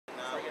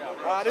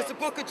This is the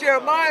book of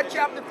Jeremiah,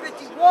 chapter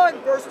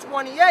 51, verse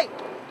 28.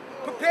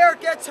 Prepare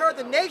against her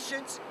the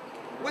nations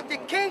with the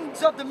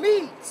kings of the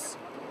Medes,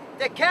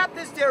 the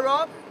captains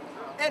thereof,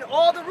 and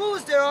all the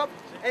rulers thereof,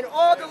 and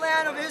all the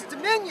land of his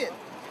dominion.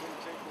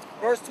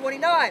 Verse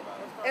 29.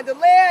 And the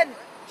land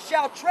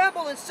shall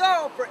tremble in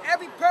sorrow, for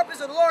every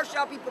purpose of the Lord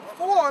shall be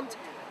performed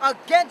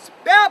against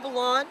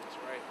Babylon,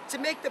 to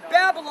make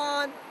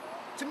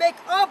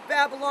of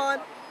Babylon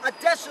a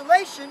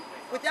desolation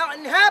without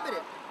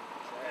inhabitant.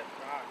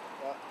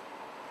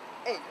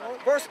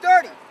 Verse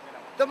 30.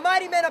 The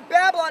mighty men of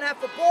Babylon have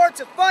forborne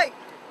to fight.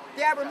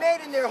 They have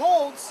remained in their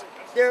holds.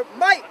 Their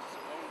might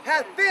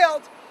hath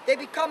failed. They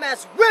become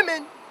as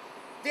women.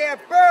 They have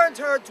burned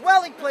her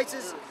dwelling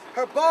places.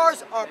 Her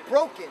bars are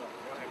broken.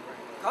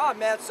 God,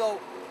 man,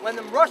 so when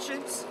the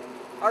Russians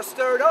are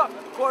stirred up,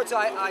 according to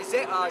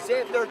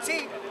Isaiah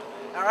 13,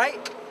 all right,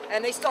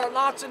 and they start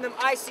launching them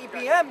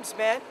ICBMs,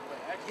 man,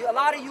 a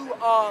lot of you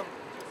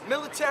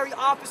military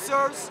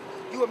officers,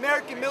 you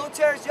American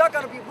militaries, y'all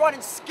gonna be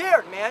running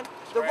scared, man.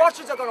 The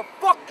Russians are gonna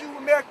fuck you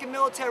American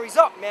militaries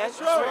up, man.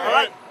 That's right. All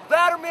right?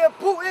 Vladimir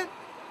Putin,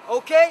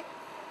 okay?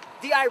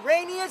 The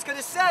Iranians, because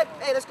it said,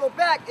 hey, let's go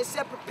back. It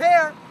said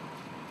prepare,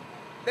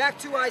 back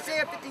to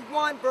Isaiah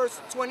 51, verse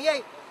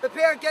 28.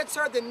 Prepare against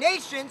her the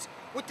nations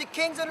with the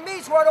kings of the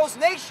Medes. Who are those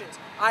nations?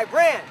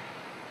 Iran,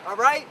 all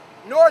right?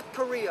 North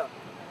Korea,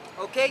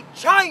 okay?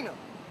 China.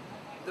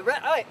 All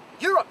right,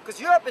 Europe, because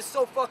Europe is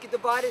so fucking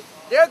divided,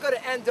 they're going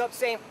to end up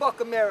saying,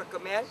 fuck America,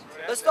 man.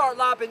 Let's start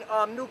lobbing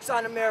nukes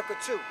on America,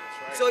 too.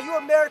 So you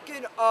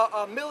American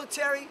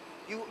military,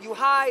 you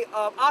high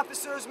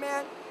officers,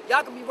 man,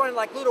 y'all going to be running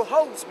like little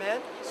hoes,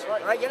 man. All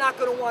right, you're not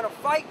going to want to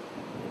fight.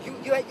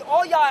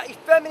 All y'all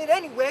effeminate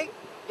anyway.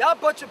 Y'all a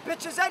bunch of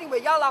bitches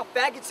anyway. Y'all allow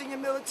faggots in your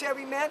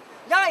military, man.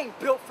 Y'all ain't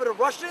built for the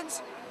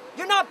Russians.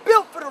 You're not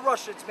built for the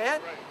Russians, man.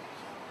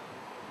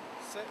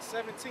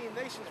 17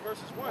 nations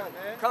versus 1,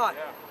 man. God.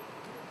 Yeah.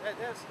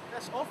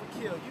 That's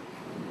overkill.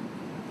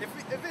 If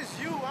it's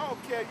you, I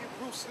don't care. You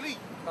Bruce Lee.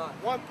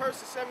 One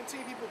person,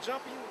 17 people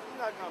jumping you, you're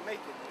not gonna make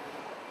it.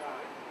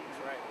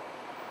 That's right.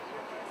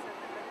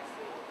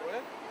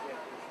 What?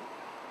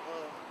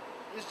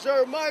 It's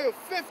Jeremiah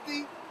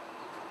 50.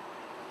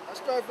 I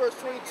start verse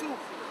 22.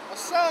 A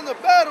sound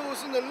of battle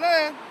is in the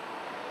land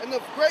and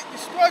of great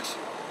destruction.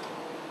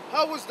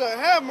 How was the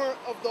hammer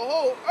of the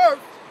whole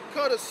earth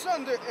cut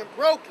asunder and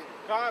broken?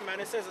 God, man,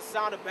 it says the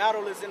sound of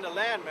battle is in the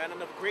land, man,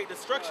 and of great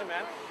destruction,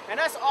 man. And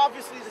that's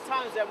obviously the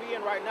times that we're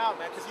in right now,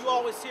 man, because you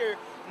always hear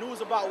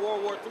news about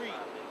World War III,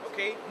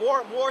 okay?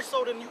 More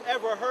so than you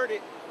ever heard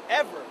it,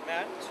 ever,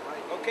 man.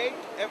 Okay?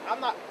 If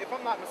I'm not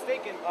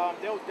mistaken,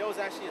 there was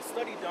actually a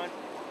study done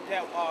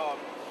that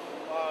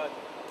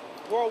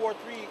World War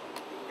III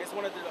is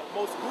one of the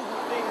most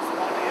Googled things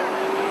on the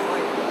internet,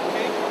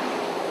 okay?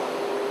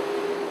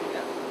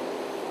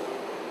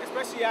 Yeah.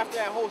 Especially after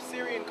that whole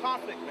Syrian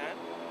conflict, man.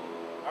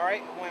 All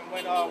right,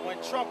 when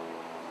Trump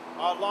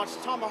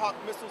launched Tomahawk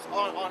missiles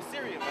on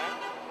Syria, man.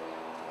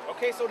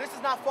 Okay, so this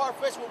is not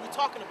far-fetched what we're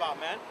talking about,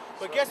 man.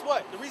 But guess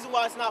what? The reason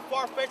why it's not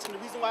far-fetched and the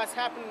reason why it's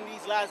happening in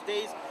these last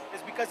days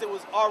is because it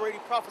was already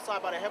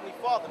prophesied by the Heavenly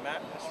Father,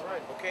 man. That's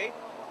right. Okay.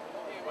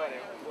 Go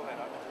ahead.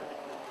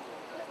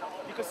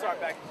 You can start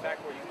back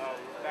where you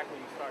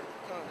started.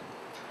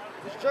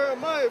 It's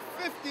Jeremiah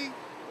 50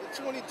 and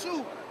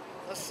 22.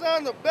 A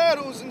sound of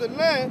battles in the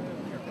land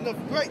and of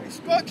great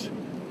destruction.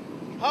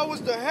 How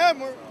was the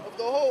hammer of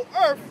the whole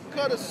earth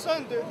cut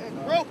asunder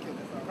and broken?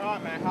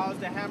 God, man, how is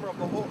the hammer of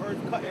the whole earth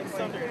cut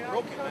asunder and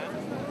broken, man?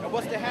 And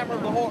what's the hammer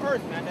of the whole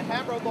earth, man? The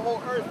hammer of the whole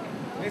earth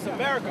is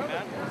America,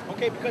 man.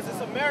 Okay, because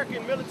it's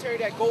American military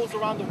that goes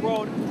around the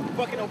world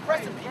fucking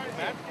oppressing people,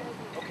 man.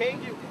 Okay,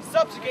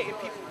 subjugating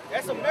people.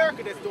 That's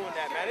America that's doing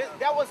that, man.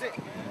 That wasn't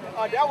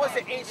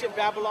ancient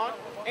Babylon.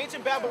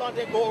 Ancient Babylon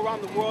didn't go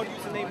around the world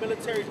using their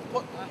military to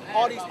put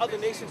all these other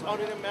nations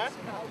under them, man.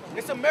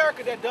 It's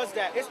America that does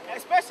that. It's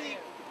especially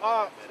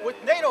with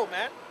NATO,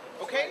 man.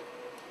 Okay,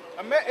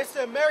 it's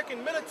the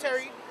American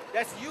military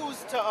that's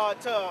used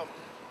to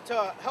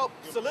help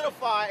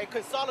solidify and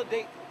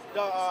consolidate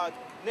the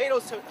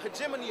NATO's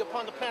hegemony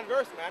upon the planet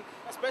Earth, man.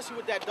 Especially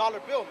with that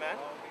dollar bill, man.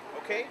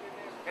 Okay.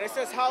 And it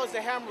says, how is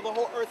the hammer of the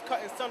whole earth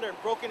cut in sunder and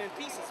broken in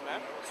pieces, man?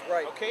 That's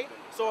right. Okay?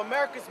 So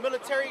America's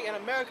military and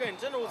America in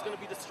general is going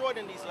to be destroyed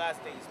in these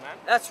last days, man.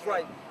 That's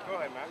right. Go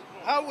ahead, man.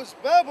 How was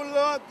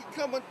Babylon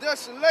become a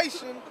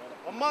desolation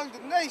among the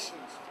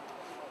nations?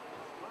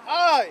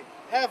 I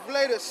have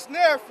laid a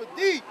snare for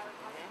thee,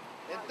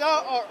 and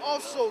thou art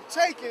also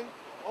taken,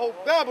 O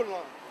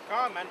Babylon.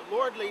 God, man, the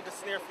Lord laid the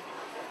snare for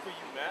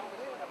you, man.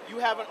 You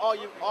having all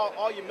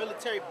your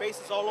military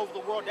bases all over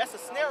the world, that's a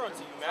snare unto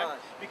you, man.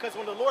 Because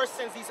when the Lord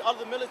sends these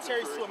other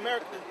militaries to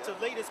America to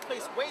lay this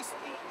place waste,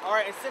 all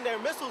right, and send their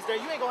missiles there,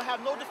 you ain't gonna have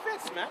no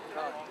defense, man.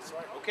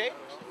 Okay?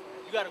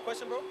 You got a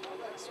question, bro?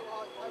 So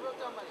I wrote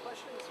down my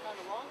question. It's kind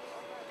of long.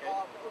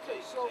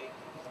 Okay, so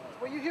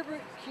what you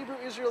Hebrew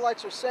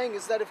Israelites are saying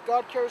is that if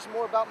God cares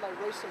more about my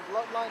race and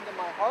bloodline than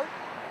my heart,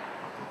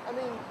 I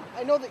mean,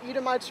 I know the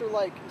Edomites are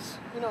like,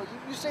 you know,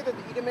 you say that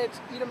the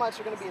Edomites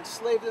are going to be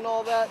enslaved and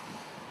all that,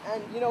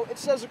 And, you know, it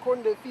says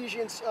according to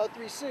Ephesians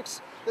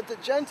 3:6 that the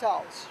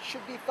Gentiles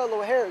should be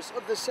fellow heirs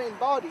of the same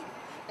body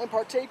and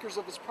partakers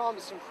of his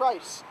promise in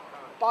Christ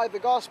by the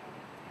gospel.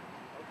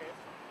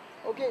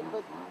 Okay,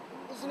 but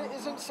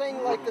isn't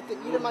saying like that the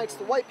Edomites,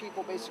 the white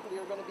people basically,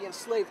 are going to be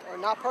enslaved, are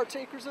not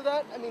partakers of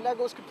that? I mean, that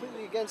goes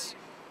completely against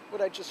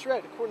what I just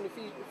read, according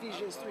to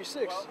Ephesians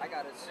 3:6. I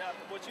got it. Yeah,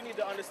 what you need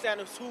to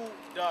understand is who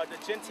the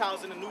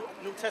Gentiles in the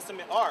New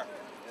Testament are,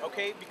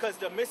 okay? Because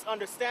the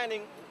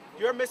misunderstanding,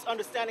 your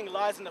misunderstanding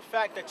lies in the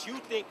fact that you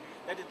think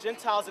that the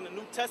Gentiles in the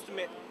New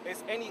Testament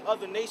is any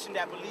other nation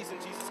that believes in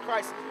Jesus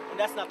Christ, and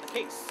that's not the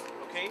case,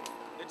 okay?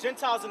 The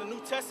Gentiles in the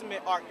New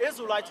Testament are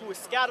Israelites who were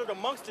scattered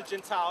amongst the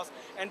Gentiles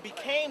and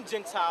became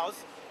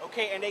Gentiles,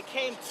 okay? And they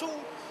came to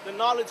the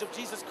knowledge of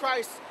Jesus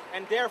Christ,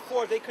 and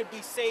therefore they could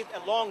be saved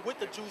along with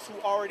the Jews who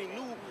already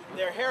knew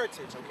their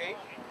heritage, okay?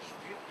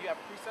 You have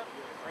a precept?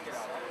 Bring it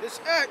out. This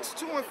Acts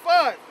 2 and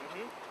 5.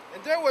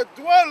 And there were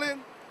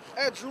dwelling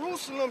at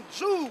Jerusalem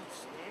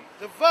Jews,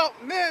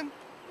 devout men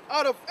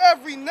out of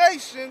every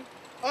nation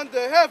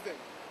under heaven.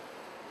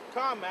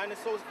 Come, man. And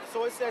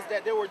so it says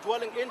that they were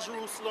dwelling in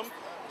Jerusalem,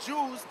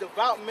 Jews,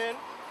 devout men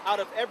out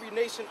of every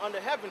nation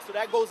under heaven. So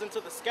that goes into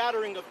the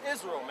scattering of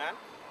Israel, man.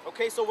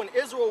 Okay, so when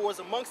Israel was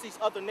amongst these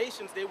other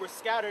nations, they were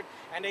scattered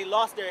and they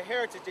lost their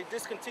heritage. They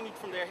discontinued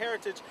from their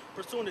heritage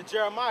pursuant to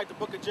Jeremiah, the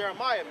book of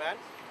Jeremiah, man.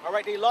 All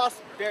right, they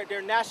lost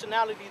their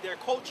nationality, their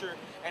culture,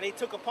 and they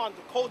took upon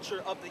the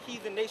culture of the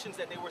heathen nations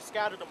that they were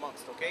scattered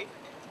amongst, okay?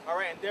 All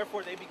right, and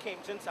therefore they became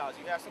Gentiles.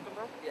 You have something,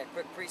 bro? Yeah,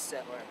 quick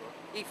precept. Go ahead, bro.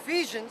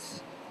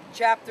 Ephesians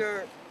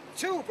chapter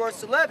 2,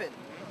 verse 11.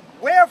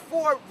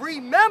 Wherefore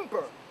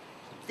remember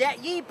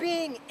that ye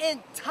being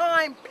in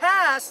time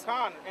past.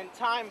 In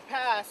time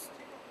past,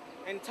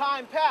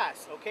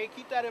 okay?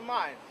 Keep that in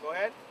mind. Go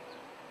ahead.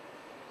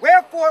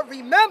 Wherefore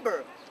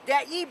remember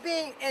that ye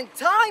being in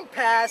time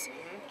past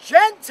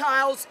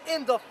Gentiles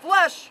in the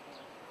flesh,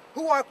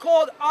 who are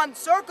called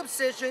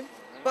uncircumcision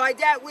by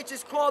that which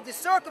is called the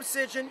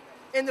circumcision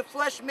in the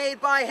flesh made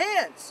by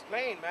hands.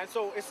 Plain, man.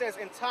 So it says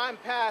in time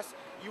past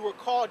you were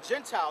called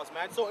Gentiles,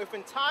 man. So if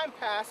in time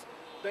past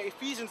the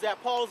Ephesians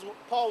that Paul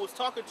was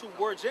talking to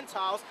were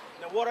Gentiles,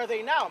 then what are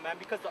they now, man?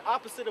 Because the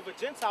opposite of a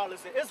Gentile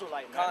is an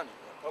Israelite, man.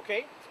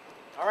 Okay?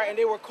 All right, and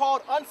they were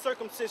called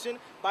uncircumcision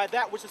by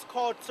that which is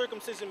called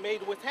circumcision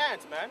made with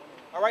hands, man.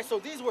 All right, so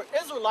these were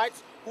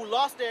Israelites who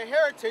lost their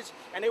heritage,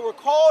 and they were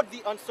called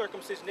the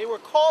uncircumcision. They were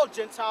called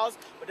Gentiles,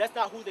 but that's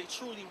not who they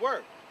truly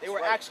were. They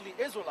were actually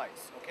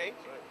Israelites, okay?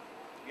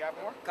 You have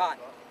more? God.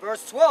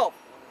 Verse 12.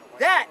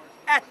 That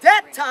at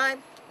that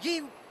time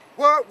ye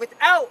were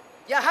without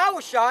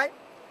Yahushai,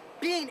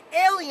 being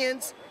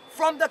aliens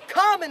from the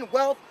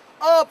commonwealth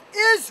of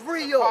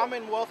Israel. The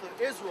commonwealth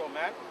of Israel,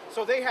 man.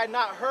 So they had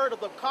not heard of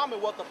the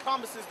commonwealth, the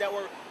promises that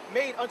were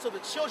made unto the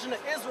children of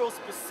Israel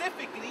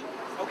specifically.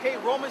 Okay,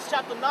 Romans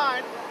chapter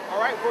 9, all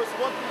right, verse 1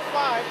 through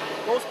 5.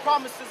 Those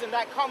promises in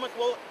that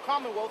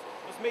commonwealth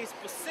was made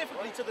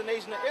specifically to the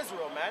nation of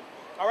Israel, man.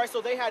 All right,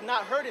 so they had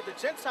not heard it. The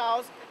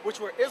Gentiles, which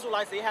were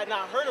Israelites, they had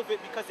not heard of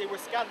it because they were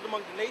scattered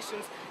among the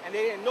nations, and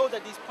they didn't know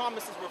that these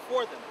promises were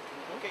for them.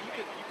 Okay, you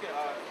can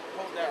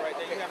hold that right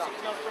there. You have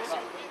something else, bro?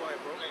 Go ahead,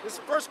 bro. This is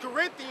 1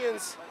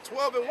 Corinthians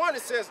 12 and 1.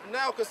 It says,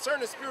 now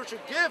concerning spiritual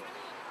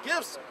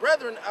gifts,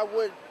 brethren, I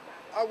would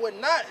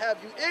not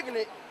have you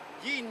ignorant.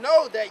 Ye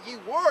know that ye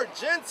were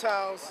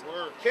Gentiles,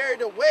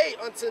 carried away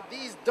unto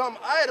these dumb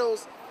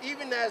idols,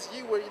 even as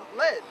ye were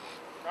led.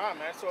 All right,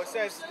 man. So it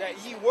says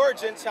that ye were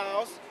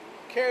Gentiles,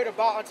 carried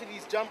about unto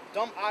these dumb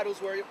idols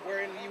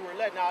wherein ye were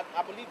led. Now,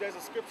 I believe there's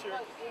a scripture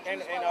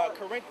in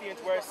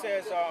Corinthians where it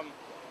said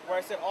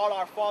all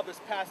our fathers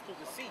passed through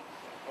the sea.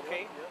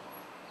 Okay.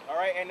 All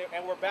right, and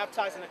were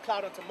baptized in the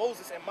cloud unto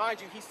Moses. And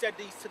mind you, he said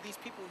these to these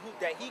people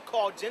that he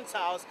called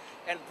Gentiles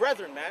and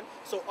brethren, man.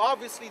 So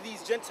obviously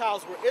these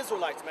Gentiles were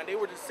Israelites, man. They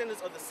were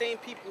descendants of the same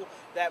people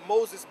that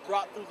Moses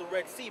brought through the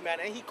Red Sea, man.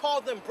 And he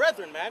called them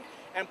brethren, man.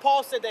 And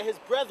Paul said that his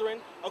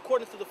brethren,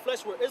 according to the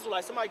flesh, were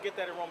Israelites. Somebody get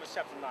that in Romans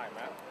chapter 9,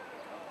 man.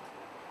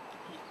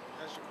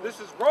 This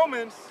is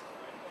Romans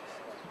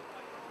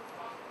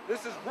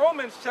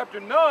chapter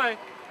 9. Let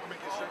me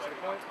get straight to the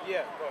point.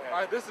 Yeah, go ahead. All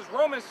right, this is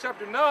Romans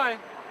chapter 9.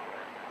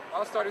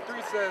 I'll start at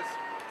 3. Says,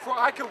 for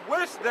I could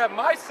wish that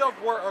myself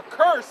were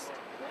accursed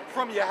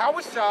from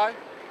Yahushai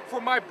for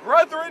my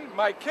brethren,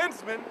 my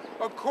kinsmen,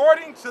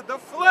 according to the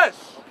flesh.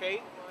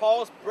 Okay,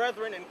 Paul's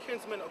brethren and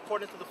kinsmen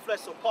according to the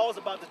flesh. So Paul's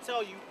about to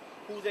tell you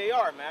who they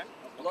are, man.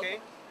 Okay,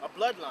 a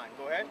bloodline.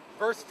 Go ahead.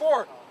 Verse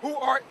 4, who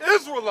are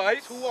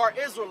Israelites. Who are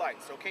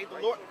Israelites, okay? The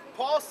Lord,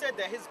 Paul said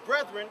that his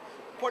brethren,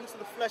 according to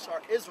the flesh,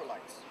 are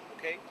Israelites,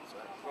 okay?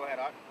 Go ahead,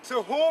 Art.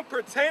 To whom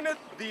pertaineth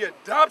the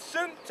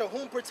adoption. To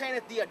whom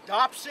pertaineth the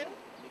adoption,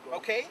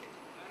 okay?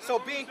 So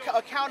being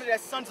accounted as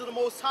sons of the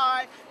Most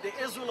High, the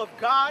Israel of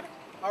God,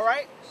 all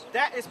right?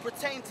 That is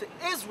pertained to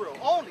Israel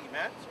only,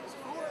 man.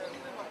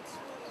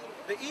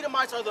 The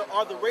Edomites are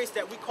the race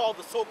that we call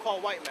the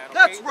so-called white man, okay?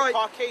 That's right. The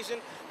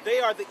Caucasian, they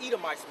are the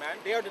Edomites, man.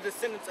 They are the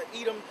descendants of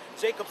Edom,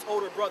 Jacob's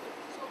older brother.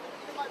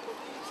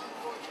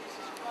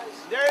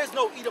 There is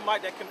no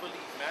Edomite that can believe,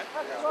 man,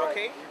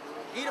 okay?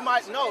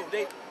 Edomites, no,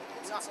 they.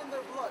 It's in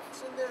their blood.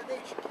 It's in their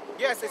nature.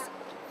 Yes, it's.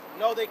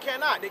 No, they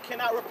cannot. They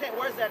cannot repent.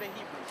 Where's that in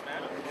Hebrews,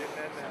 man?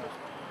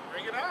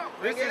 Bring it out.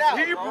 Bring This it is out,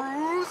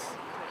 Hebrews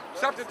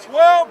chapter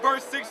 12,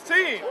 verse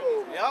 16.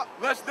 Yep.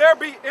 Lest there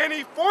be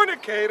any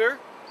fornicator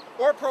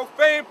or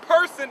profane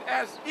person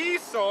as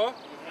Esau,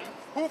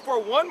 who for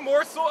one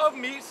morsel of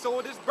meat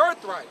sold his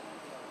birthright.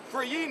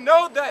 For ye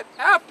know that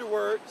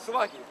afterward,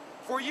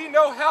 for ye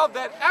know how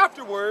that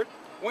afterward,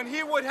 when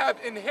he would have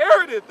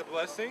inherited the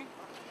blessing,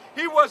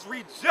 he was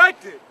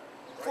rejected,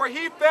 for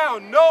he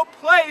found no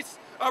place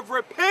of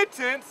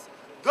repentance,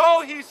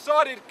 though he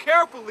sought it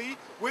carefully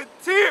with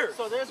tears.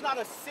 So there's not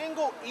a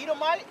single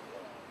Edomite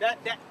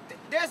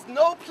there's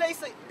no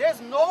place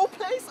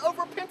of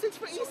repentance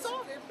for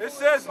Esau? It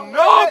says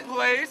no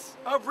place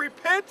of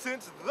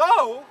repentance,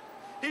 though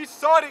he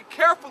sought it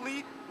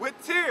carefully with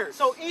tears.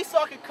 So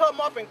Esau could come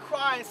up and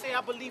cry and say,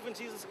 I believe in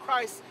Jesus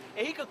Christ,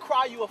 and he could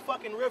cry you a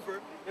fucking river.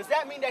 Does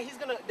that mean that he's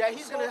gonna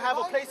have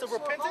a place of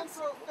repentance?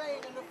 If I'm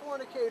profane and a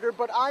fornicator,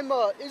 but I'm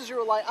a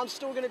Israelite, I'm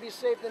still gonna be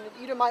saved than an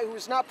Edomite who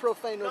is not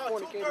profane or a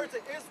fornicator. 2/3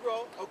 of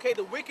Israel, okay,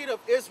 the wicked of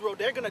Israel,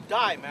 they're gonna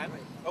die, man.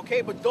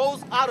 Okay, but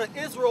those out of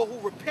Israel who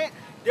repent,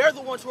 they're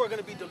the ones who are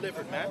gonna be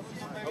delivered, man.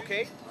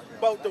 Okay?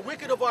 But the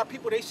wicked of our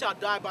people, they shall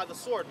die by the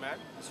sword, man.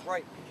 That's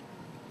right.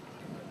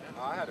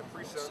 I had a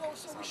precept.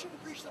 So we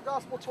shouldn't preach the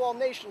gospel to all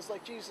nations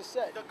like Jesus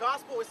said. The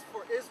gospel is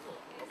for Israel,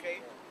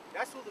 okay?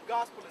 That's who the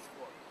gospel is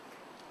for.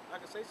 I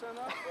can say something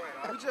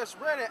now? We just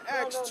read in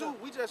Acts 2.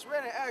 We just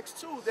read in Acts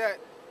 2 that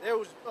there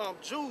was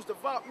Jews,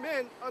 devout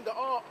men under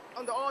all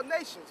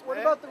nations. What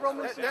man. about the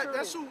Roman centurion?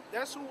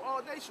 That's who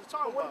all nations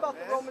talking What about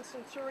man. the Roman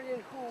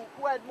centurion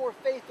who had more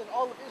faith than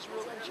all of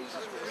Israel and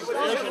Jesus? He was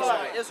an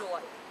Israelite.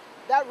 Israelite.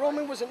 That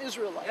Roman was an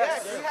Israelite.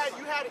 Yes,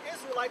 you had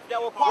Israelites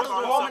that were part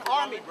of the Roman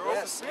army, bro.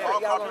 Yes. Paul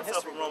Yeah, called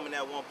himself a Roman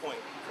at one point.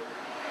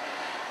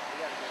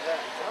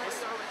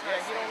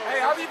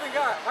 Hey, I've even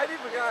got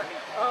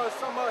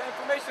some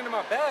information in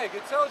my bag.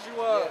 It tells you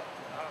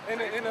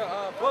in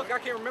a book, I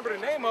can't remember the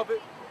name of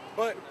it,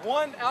 but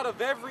 1 out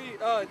of every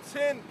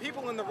 10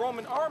 people in the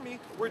Roman army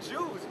were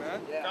Jews,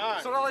 man. Yeah.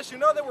 So that lets you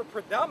know they were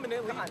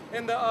predominantly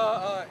in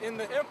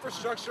the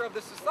infrastructure of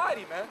the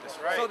society, man. That's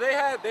right. So they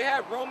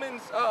had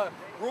Romans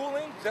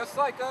ruling just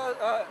like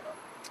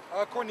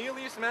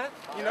Cornelius, man,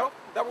 you know,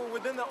 that were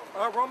within the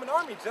Roman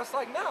army, just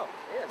like now.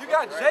 You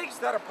got Jakes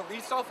that are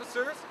police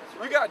officers.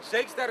 You got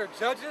Jakes that are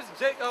judges.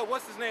 Jake,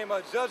 what's his name?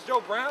 Judge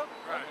Joe Brown.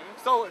 Right.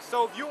 So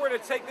if you were to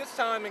take this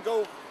time and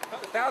go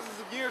thousands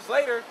of years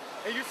later,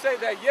 and you say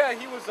that, yeah,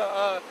 he was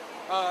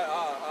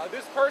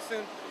this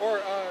person, or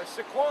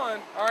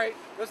Shaquan, all right,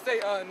 let's say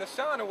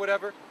Nashan or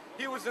whatever,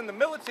 he was in the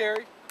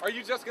military, are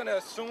you just going to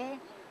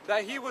assume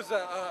that he was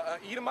a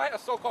Edomite, a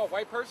so-called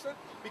white person,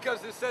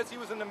 because it says he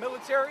was in the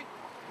military?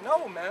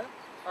 No, man.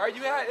 All right,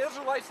 you had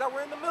Israelites that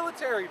were in the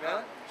military,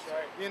 man. That's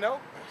right. You know,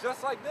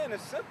 just like then,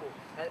 it's simple.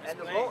 And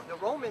the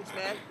Romans,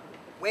 man,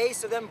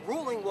 ways of them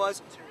ruling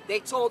was they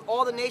told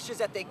all the nations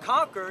that they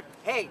conquered,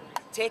 hey,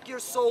 take your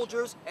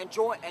soldiers and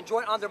join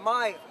under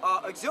my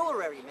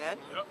auxiliary, man.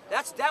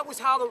 Yep. That was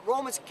how the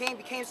Romans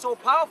became so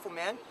powerful,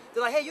 man.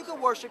 They're like, hey, you can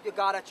worship your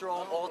God at your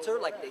own altar,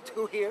 like they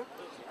do here.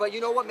 But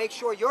you know what? Make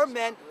sure your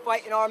men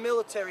fight in our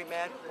military,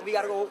 man. And we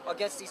got to go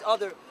against these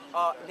other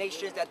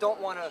nations that don't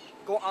want to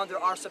go under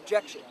our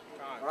subjection.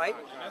 Right?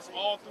 And that's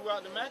all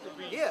throughout the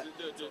Maccabees. Yeah.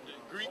 The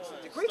Greeks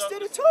and The Greeks stuff,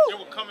 did it too. They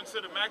were coming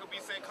to the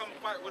Maccabees saying, come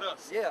fight with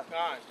us. Yeah.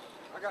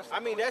 I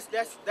mean,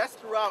 that's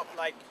throughout,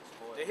 like,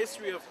 the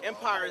history of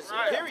empires,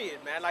 Right.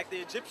 period, man. Like, the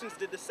Egyptians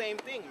did the same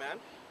thing, man.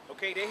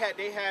 Okay, they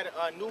had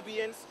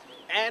Nubians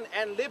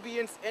and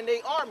Libyans in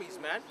their armies,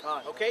 man.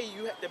 Okay,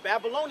 the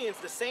Babylonians,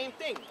 the same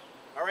thing.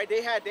 All right,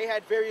 they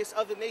had various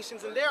other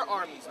nations in their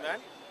armies,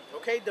 man.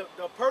 Okay, the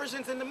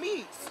Persians and the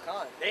Medes.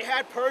 They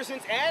had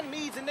Persians and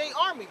Medes in their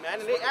army, man,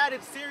 and they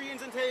added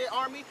Syrians into their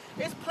army.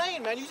 It's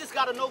plain, man. You just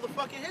gotta know the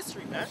fucking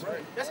history, man.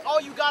 That's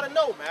all you gotta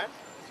know, man.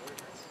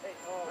 Hey,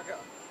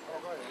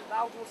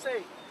 I was gonna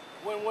say,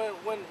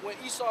 when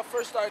Esau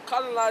first started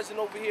colonizing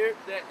over here,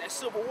 that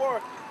civil war,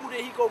 who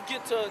did he go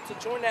get to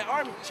join that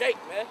army? Jake,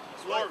 man.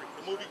 Glory,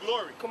 the movie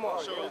Glory. Come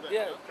on, Showed that.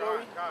 yeah,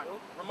 Glory.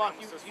 Ramon,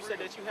 you said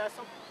that you had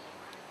some?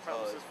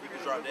 You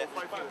can drop that,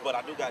 but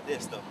I do got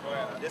this though.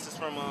 This is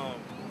from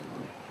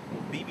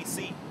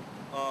BBC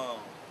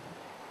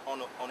on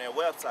their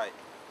website.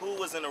 Who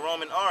was in the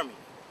Roman army?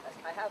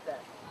 I have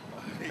that.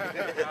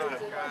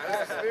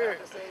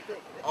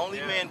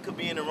 Only men could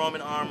be in the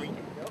Roman army,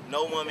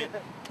 no woman.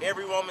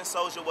 Every Roman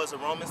soldier was a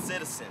Roman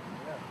citizen.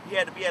 He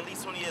had to be at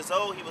least 20 years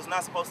old. He was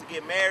not supposed to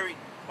get married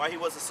while he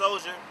was a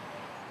soldier.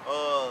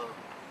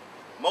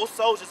 Most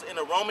soldiers in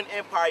the Roman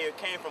Empire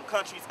came from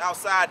countries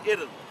outside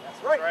Italy.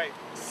 That's right.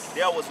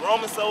 There was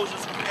Roman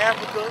soldiers from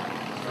Africa,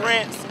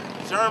 France,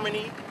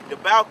 Germany, the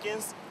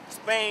Balkans,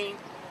 Spain,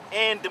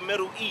 and the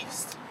Middle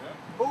East.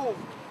 Boom.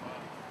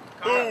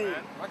 Boom.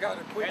 I got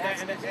it quick.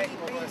 And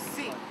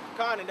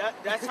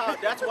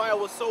that's why it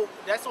was so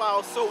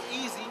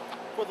easy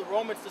for the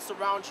Romans to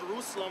surround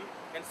Jerusalem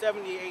in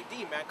 70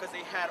 AD, man, because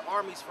they had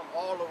armies from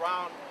all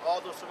around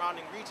all the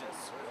surrounding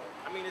regions.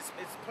 I I mean, it's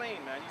plain,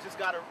 man. You just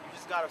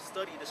gotta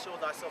study to show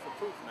thyself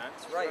approved, man.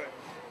 That's right.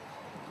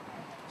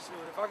 Shoot,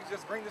 if I could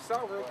just bring this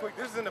out real quick.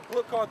 This is in a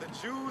book called The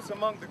Jews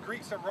Among the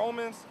Greeks and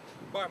Romans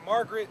by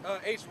Margaret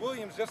H.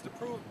 Williams, just to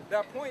prove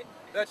that point,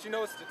 that, you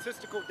know, it's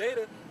statistical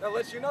data that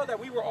lets you know that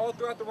we were all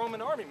throughout the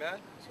Roman army, man.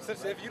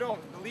 Since if you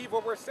don't believe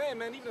what we're saying,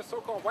 man, even the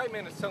so-called white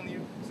man is telling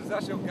you, since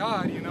that's your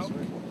God, you know.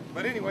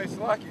 But anyway,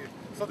 Salakia.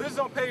 So this is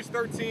on page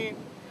 13.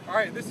 All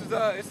right, this is,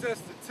 it says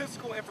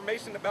statistical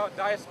information about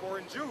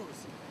diasporan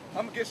Jews.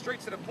 I'm gonna get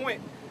straight to the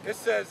point. It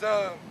says,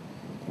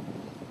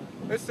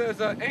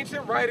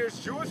 ancient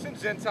writers, Jewish and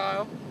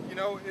Gentile, you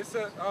know, it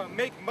says,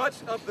 make much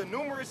of the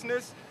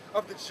numerousness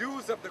of the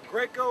Jews of the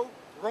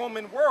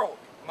Greco-Roman world.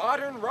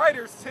 Modern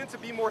writers tend to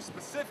be more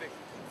specific.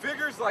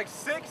 Figures like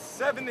 6,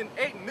 7, and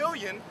 8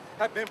 million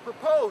have been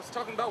proposed,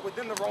 talking about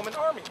within the Roman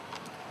army.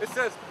 It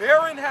says,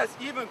 Barron has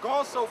even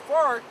gone so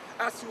far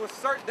as to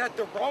assert that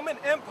the Roman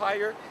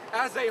Empire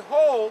as a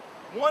whole,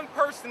 1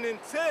 person in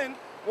 10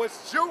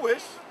 was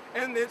Jewish,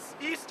 and its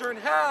eastern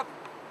half,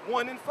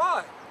 1 in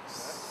 5.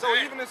 So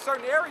even in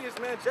certain areas,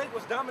 man, Jake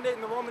was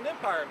dominating the Roman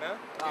Empire, man.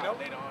 You know,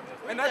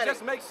 and that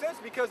just makes sense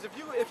because if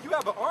you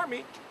have an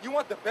army, you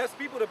want the best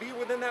people to be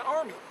within that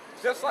army.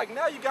 Just like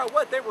now, you got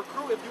what they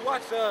recruit. If you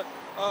watch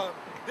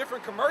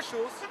different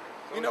commercials,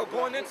 you know,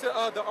 going into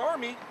the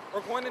army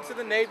or going into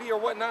the Navy or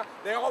whatnot,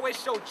 they always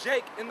show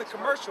Jake in the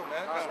commercial,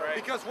 man.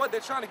 Because what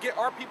they're trying to get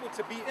our people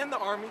to be in the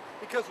army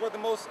because we're the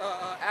most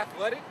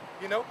athletic,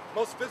 you know,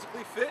 most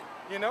physically fit,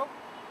 you know.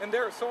 And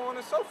there, so on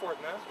and so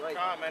forth, man. Right.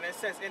 Man, it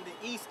says in the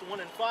east 1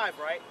 in 5,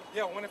 right?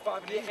 Yeah, 1 in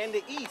 5 in the east. In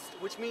the east,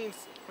 which means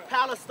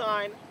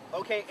Palestine,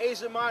 okay,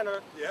 Asia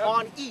Minor, Yeah.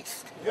 on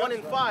east, Yeah. 1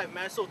 in 5,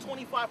 man. So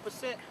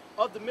 25%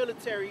 of the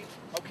military,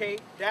 okay,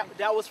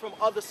 that was from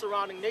other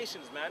surrounding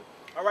nations, man.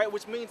 All right,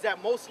 which means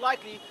that most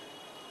likely,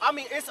 I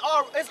mean, it's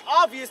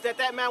obvious that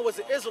that man was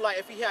an Israelite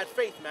if he had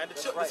faith, man.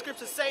 The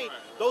scriptures say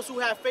those who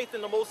have faith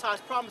in the Most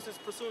High's promises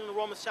pursuing in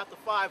Romans chapter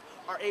 5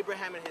 are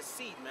Abraham and his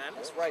seed, man.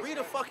 That's right. Read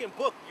a fucking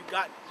book. You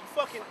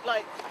fucking,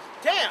 like,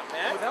 damn,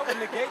 man. Well, that would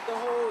negate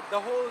the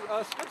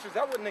whole scriptures.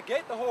 That would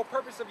negate the whole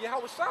purpose of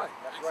Yahweh Shai.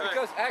 right.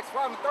 Because Acts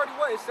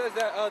 5:31, it says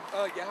that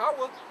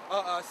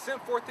Yahweh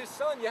sent forth his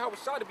son, Yahweh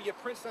Shai, to be a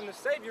prince and a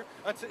savior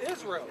unto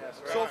Israel.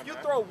 So if you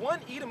throw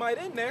one Edomite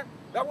in there,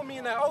 that would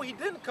mean that, oh, he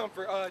didn't come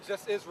for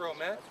just Israel,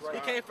 man. He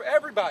came for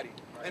everybody.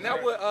 And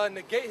that would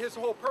negate his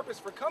whole purpose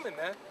for coming,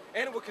 man.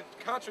 And it would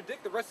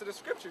contradict the rest of the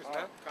scriptures,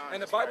 man.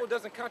 And the Bible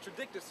doesn't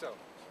contradict itself.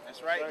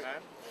 That's right,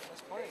 man.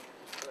 That's plain.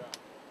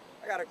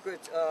 I got a good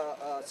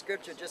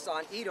scripture just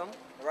on Edom,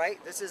 right?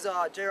 This is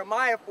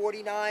Jeremiah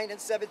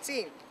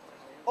 49:17.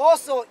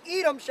 Also,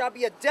 Edom shall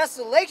be a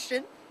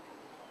desolation.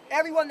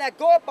 Everyone that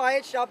goeth by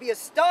it shall be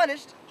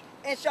astonished,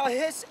 and shall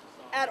hiss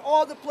at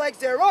all the plagues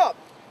thereof.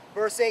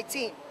 Verse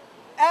 18.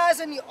 As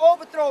in the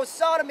overthrow of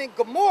Sodom and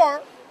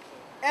Gomorrah,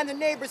 and the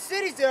neighbor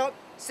cities thereof,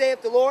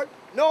 saith the Lord,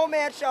 no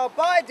man shall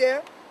abide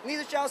there,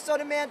 neither shall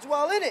son of man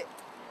dwell in it.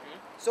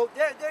 So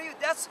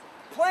that's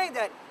plain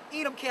that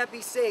Edom can't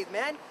be saved,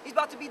 man. He's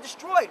about to be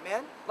destroyed,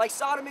 man, like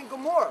Sodom and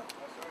Gomorrah.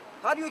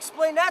 How do you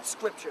explain that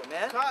scripture,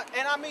 man?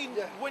 And I mean,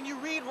 when you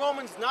read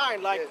Romans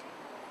 9, like,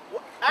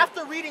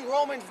 after reading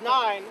Romans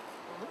 9,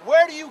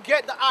 where do you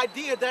get the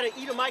idea that an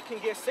Edomite can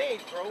get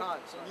saved, bro?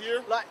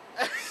 Here? Like,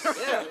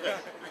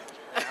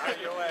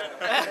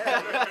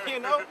 you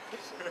know?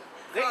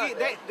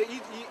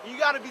 You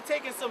got to be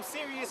taking some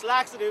serious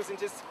laxatives and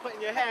just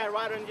putting your hand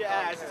right on your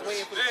ass, just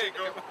waiting for the shit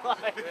to come.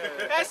 Like,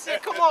 that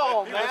shit, come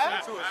on,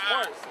 man.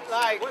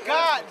 Like,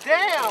 god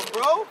damn,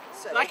 bro.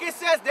 Like it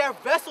says, they're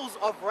vessels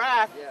of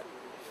wrath,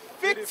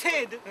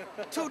 fitted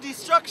to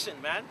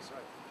destruction, man.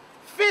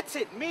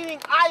 Fitted, meaning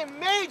I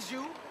made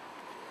you,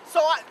 so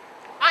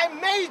I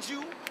made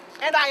you,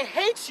 and I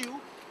hate you,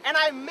 and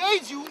I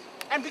made you,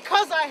 and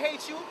because I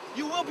hate you,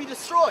 you will be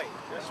destroyed.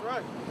 That's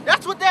right.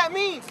 That's what that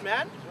means,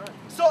 man.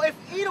 So if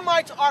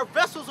Edomites are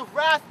vessels of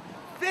wrath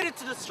fitted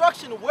to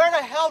destruction, where the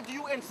hell do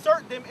you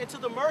insert them into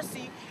the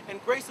mercy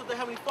and grace of the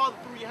Heavenly Father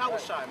through Yahweh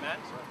Shai, man?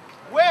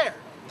 Where?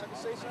 I can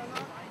say something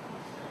now?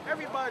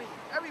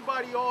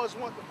 Everybody always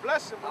want the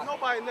blessing, but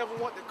nobody never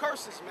want the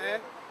curses,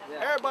 man.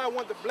 Everybody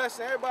want the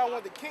blessing, everybody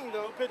want the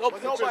kingdom, but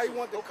nobody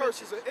want the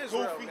curses of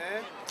Israel,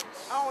 man.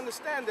 I don't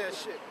understand that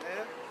shit,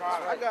 man.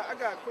 I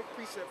got a quick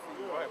precept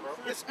for you.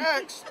 It's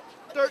Acts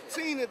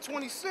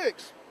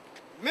 13:26.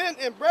 Men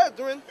and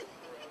brethren,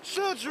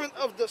 children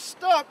of the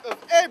stock of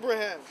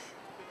Abraham,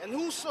 and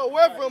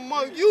whosoever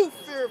among you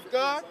fear of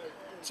God,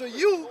 to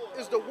you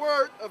is the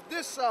word of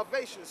this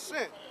salvation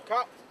sent.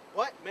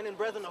 What? Men and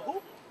brethren of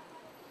who?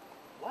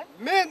 What?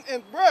 Men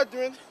and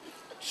brethren,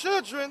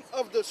 children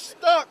of the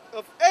stock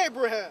of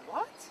Abraham.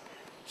 What?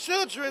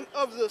 Children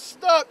of the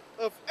stock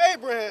of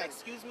Abraham.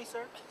 Excuse me,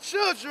 sir?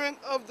 Children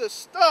of the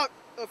stock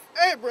of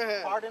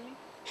Abraham. Pardon me?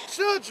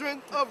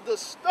 Children of the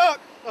stock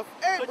of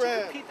Could you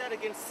Abraham. repeat that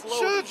again slowly?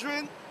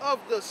 Children of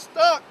the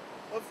stock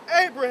of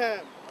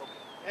Abraham.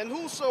 And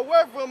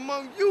whosoever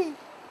among you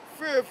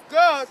fear of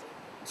God,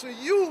 to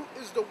you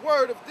is the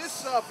word of this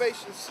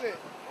salvation sent.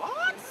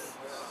 What?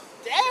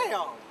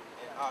 Damn.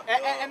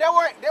 And there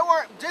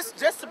weren't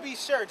just to be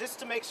sure, just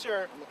to make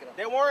sure,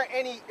 there weren't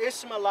any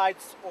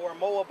Ishmaelites or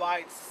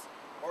Moabites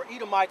or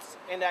Edomites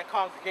in that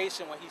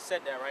congregation when he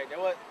said that, right? It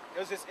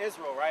was just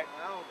Israel, right?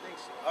 I don't think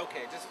so.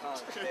 Okay, just.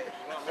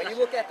 When you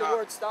look at the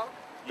word stop,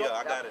 Yeah,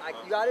 I got it.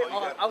 you got it? Oh, you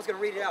got it. I was going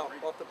to read it out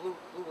off the blue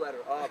letter.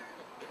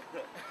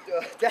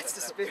 That's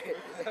the spirit.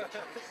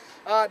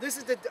 This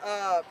is the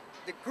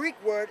Greek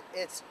word.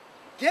 It's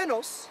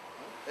genos.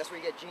 That's where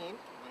you get gene.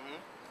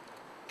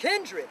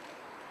 Kindred.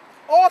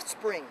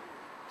 Offspring.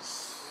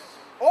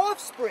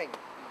 Offspring.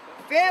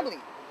 Family.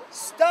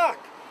 Stock.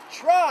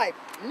 Tribe.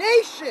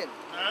 Nation.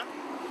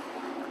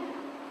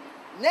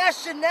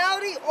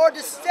 Nationality or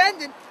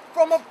descendant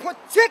from a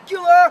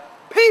particular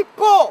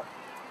people.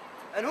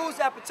 And who's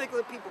that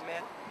particular people,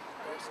 man?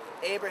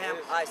 Abraham,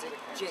 Isaac,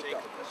 Jacob.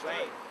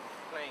 Plain.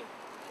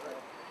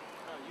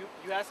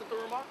 You had something,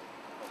 Ramon?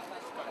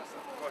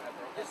 Go ahead,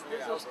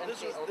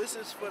 bro. This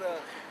is for the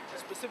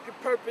specific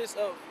purpose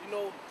of,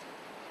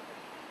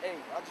 hey,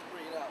 I'll just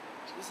bring it out.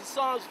 This is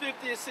Psalms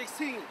 50 and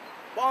 16.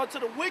 But unto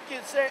the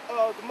wicked,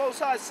 the Most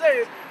High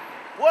saith,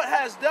 what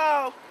hast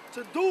thou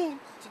to do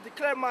to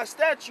declare my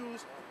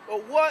statutes, or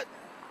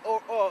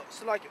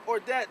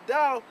that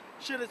thou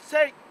shouldest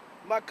take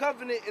my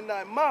covenant in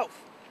thy mouth?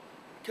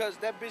 Because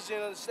that bitch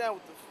didn't understand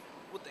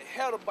what the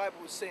hell the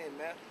Bible was saying,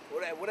 man.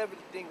 Or that whatever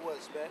the thing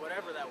was, man.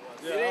 Whatever that was.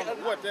 Yeah, I don't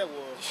know what that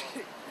was.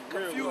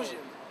 Confusion.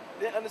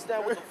 Didn't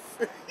understand what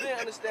the didn't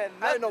understand I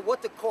nothing. didn't know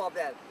what to call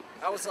that.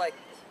 I was like,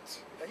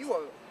 are you a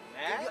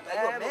man?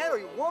 Are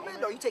you a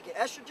woman? Are you taking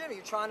estrogen? Are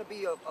you trying to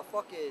be a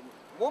fucking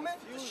woman?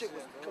 This shit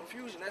was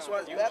Confusion. That's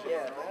why it's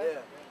Babylon,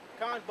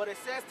 man. But it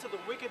says to the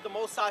wicked, the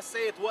Most High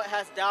saith, what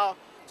hast thou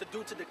to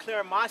do to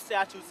declare my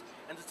statutes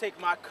and to take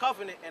my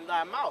covenant in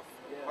thy mouth?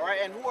 All right,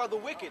 and who are the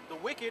wicked? The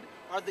wicked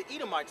are the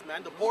Edomites,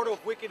 man. The border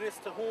of wickedness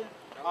to whom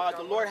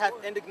the Lord hath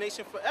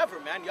indignation forever,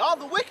 man. Y'all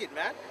the wicked,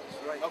 man.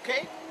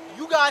 Okay?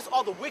 You guys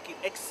are the wicked.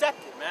 Accept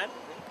it, man.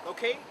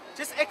 Okay?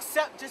 Just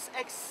accept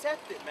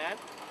it, man.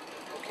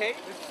 Okay?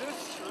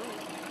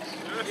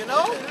 You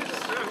know?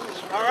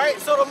 All right,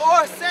 so the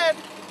Lord said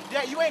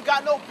that you ain't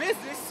got no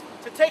business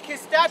to take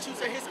his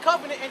statutes and his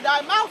covenant in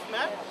thy mouth,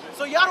 man.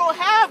 So y'all don't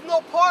have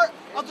no part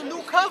of the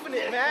new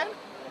covenant, man.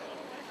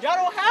 Y'all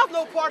don't have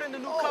no part in the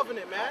new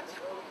covenant, man.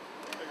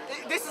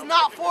 This is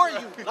not for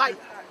you. Like,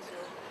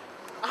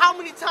 how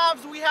many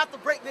times do we have to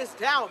break this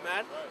down,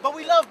 man? But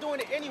we love doing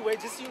it anyway,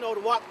 just,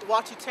 to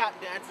watch you tap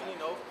dancing,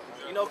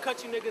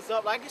 cut you niggas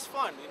up. Like, it's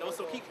fun,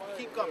 so keep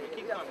coming,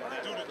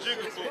 man. Do the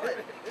jiggle for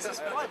This is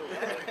fun,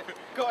 man.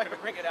 Go ahead,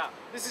 bring it out.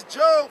 This is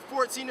Job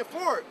 14 and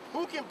 4.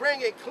 Who can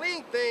bring a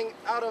clean thing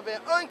out of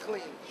an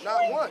unclean?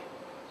 Not one.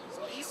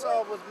 So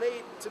Esau was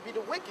made to be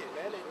the wicked,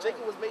 man, and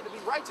Jacob was made to be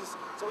righteous.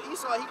 So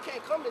Esau, he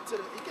can't come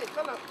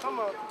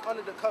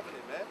under the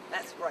covenant, man.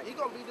 That's right. He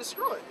gonna be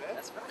destroyed, man.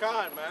 That's right.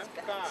 Con, man.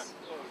 Con.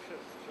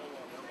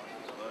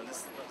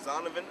 This is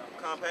Zonovan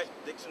Compact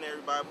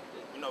Dictionary Bible.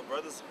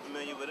 Brothers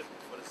familiar with it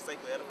for the sake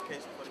of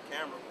edification for the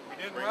camera. We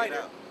didn't Bring write it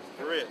it. out.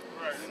 For real.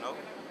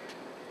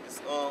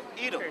 It's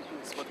Edom.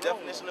 It's for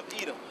definition of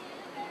Edom.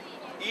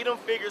 Edom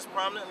figures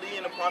prominently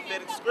in the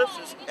prophetic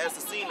scriptures as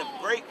the scene of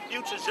great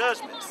future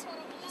judgments.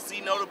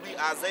 See notably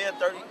Isaiah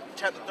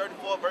chapter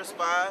 34, verse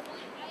 5,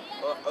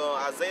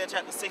 Isaiah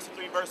chapter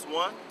 63, verse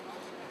 1.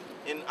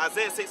 In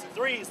Isaiah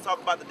 63, he's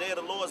talking about the day of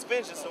the Lord's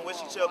vengeance in which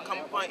he shall come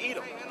upon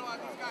Edom.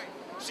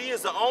 She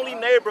is the only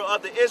neighbor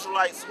of the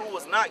Israelites who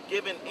was not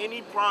given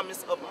any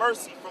promise of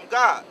mercy from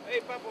God.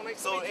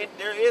 So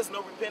there is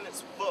no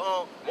repentance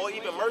for, or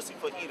even mercy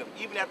for Edom.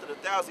 Even after the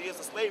 1,000 years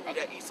of slavery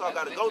that Esau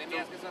got to go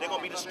through, they're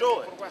going to be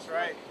destroyed. That's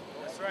right.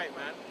 That's right,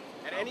 man.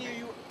 And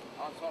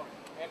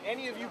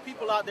any of you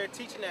people out there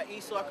teaching that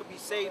Esau could be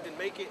saved and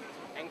make it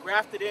and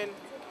grafted in,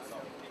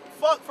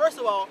 first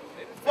of all,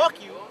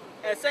 fuck you.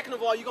 And second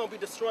of all, you're going to be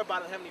destroyed by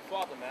the Heavenly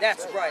Father, man.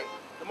 That's right.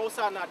 The Most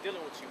High not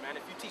dealing with you, man,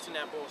 if you're teaching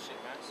that bullshit,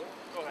 man.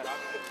 Go ahead,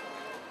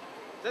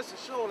 That's to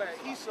show that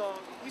Esau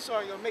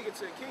ain't gonna make it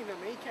to the kingdom,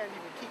 and he can't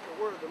even keep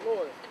the word of the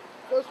Lord.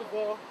 First of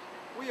all,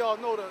 we all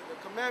know the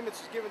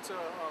commandments is given to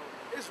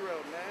Israel,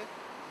 man.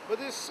 But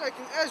this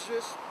second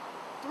Esdras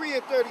 3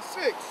 and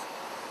 36,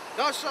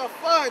 thou shalt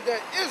find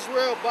that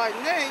Israel by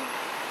name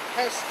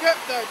has kept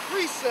thy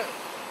precepts,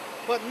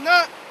 but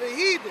not the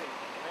heathen.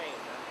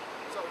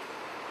 So,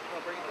 you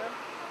wanna break it down?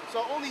 So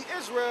only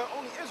Israel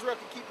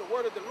can keep the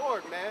word of the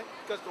Lord, man,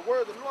 because the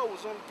word of the Lord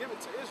was only given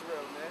to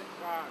Israel, man.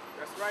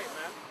 That's right,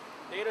 man.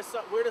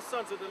 We're the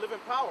sons of the living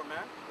power,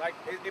 man. Like,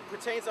 it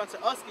pertains unto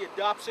us, the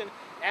adoption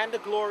and the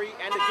glory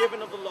and the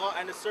giving of the law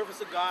and the service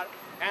of God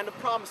and the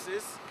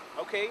promises,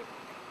 okay?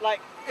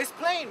 Like, it's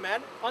plain,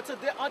 man. Unto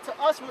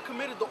us, we're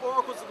committed the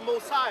oracles of the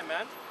Most High,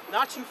 man.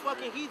 Not you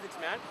fucking heathens,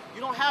 man.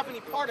 You don't have any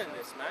part in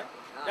this, man.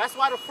 That's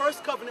why the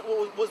first covenant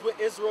was with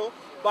Israel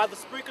by the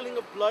sprinkling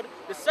of blood.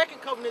 The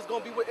second covenant is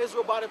going to be with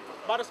Israel by the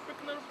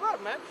sprinkling of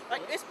blood, man.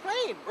 Like, it's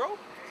plain, bro.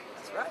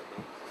 That's right.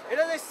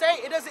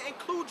 It doesn't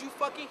include you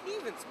fucking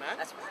heathens, man.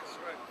 That's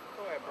right.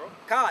 Go ahead, bro.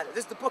 God,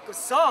 this is the book of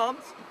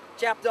Psalms,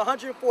 chapter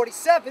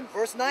 147,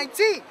 verse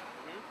 19.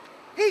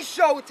 He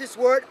showed this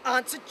word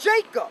unto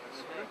Jacob.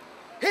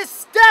 his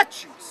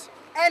statutes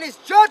and his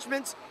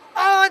judgments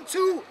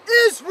unto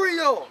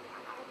Israel.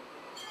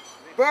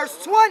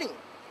 Verse 20,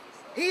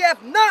 he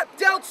hath not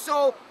dealt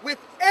so with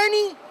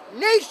any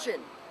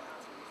nation,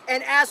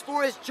 and as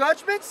for his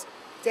judgments,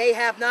 they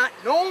have not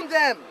known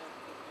them.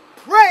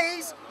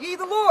 Praise ye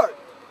the Lord.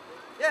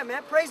 Yeah,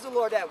 man, praise the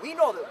Lord that we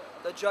know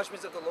the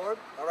judgments of the Lord,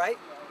 all right?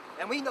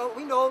 And we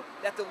know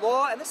that the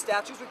law and the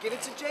statutes were given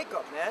to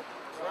Jacob, man.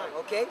 Right.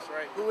 Okay? That's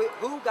right.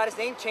 Who got his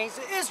name changed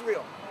to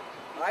Israel.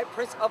 All right?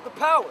 Prince of the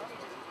power.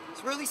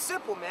 It's really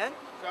simple, man.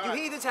 You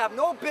heathens have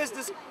no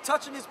business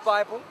touching this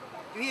Bible.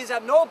 You heathens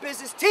have no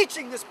business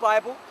teaching this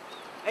Bible.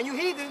 And you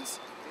heathens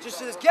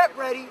just get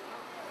ready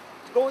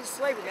to go into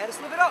slavery, man.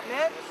 Just live it up,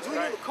 man. Do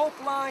the coke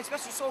line,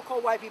 especially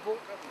so-called white people.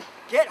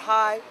 Get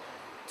high.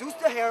 Do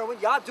the heroin.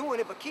 Y'all doing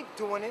it, but keep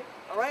doing it.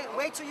 All right? And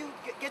wait till you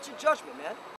get your judgment, man.